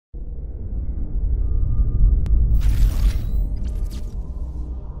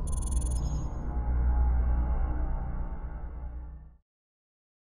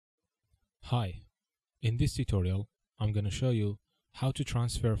Hi, in this tutorial I'm going to show you how to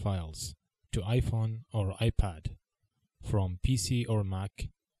transfer files to iPhone or iPad from PC or Mac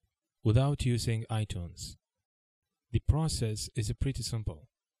without using iTunes. The process is pretty simple.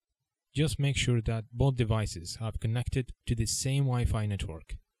 Just make sure that both devices have connected to the same Wi-Fi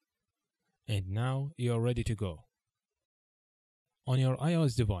network. And now you are ready to go. On your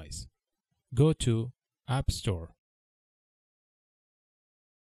iOS device, go to App Store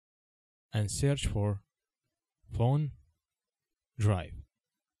and search for Phone Drive.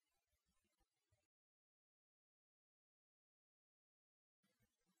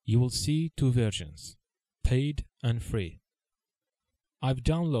 You will see two versions, paid and free. I've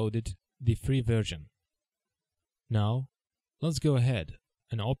downloaded the free version. Now, let's go ahead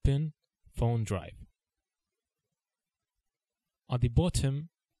and open Phone Drive. At the bottom,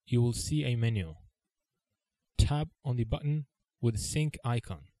 you will see a menu. Tap on the button with sync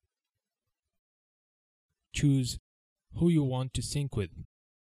icon. Choose who you want to sync with.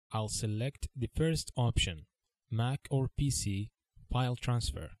 I'll select the first option, Mac or PC file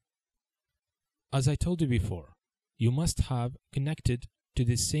transfer. As I told you before, you must have connected to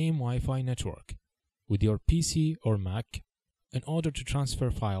the same Wi-Fi network with your PC or Mac in order to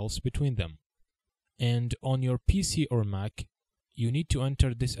transfer files between them. And on your PC or Mac, you need to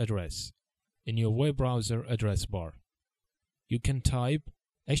enter this address in your web browser address bar. You can type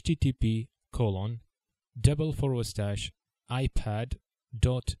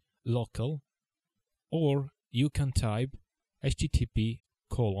http://ipad.local, or you can type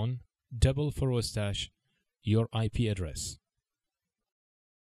http://your IP address.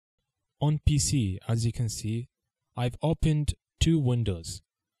 On PC, as you can see, I've opened two windows.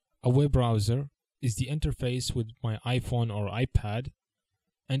 A web browser is the interface with my iPhone or iPad,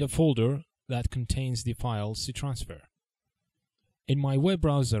 and a folder that contains the files to transfer. In my web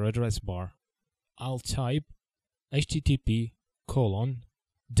browser address bar, I'll type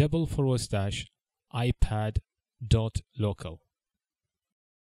http://ipad.local.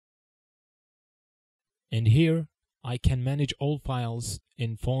 And here I can manage all files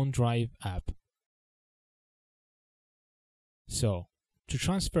in Phone Drive app. So, to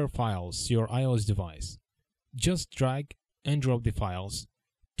transfer files to your iOS device, just drag and drop the files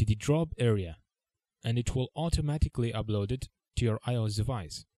to the drop area, and it will automatically upload it to your iOS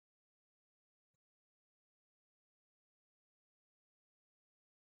device.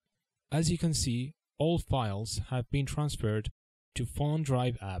 As you can see, all files have been transferred to Phone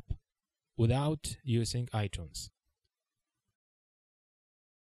Drive app without using iTunes.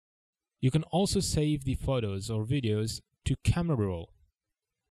 You can also save the photos or videos to camera roll.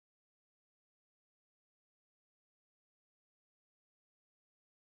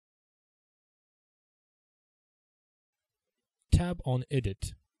 Tap on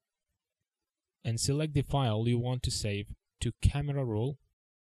Edit and select the file you want to save to camera roll.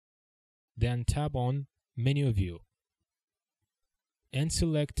 Then tap on Menu View and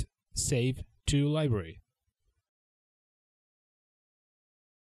select Save to Library.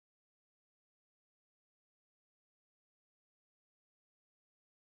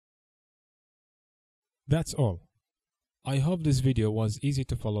 That's all. I hope this video was easy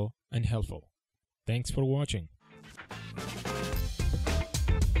to follow and helpful. Thanks for watching.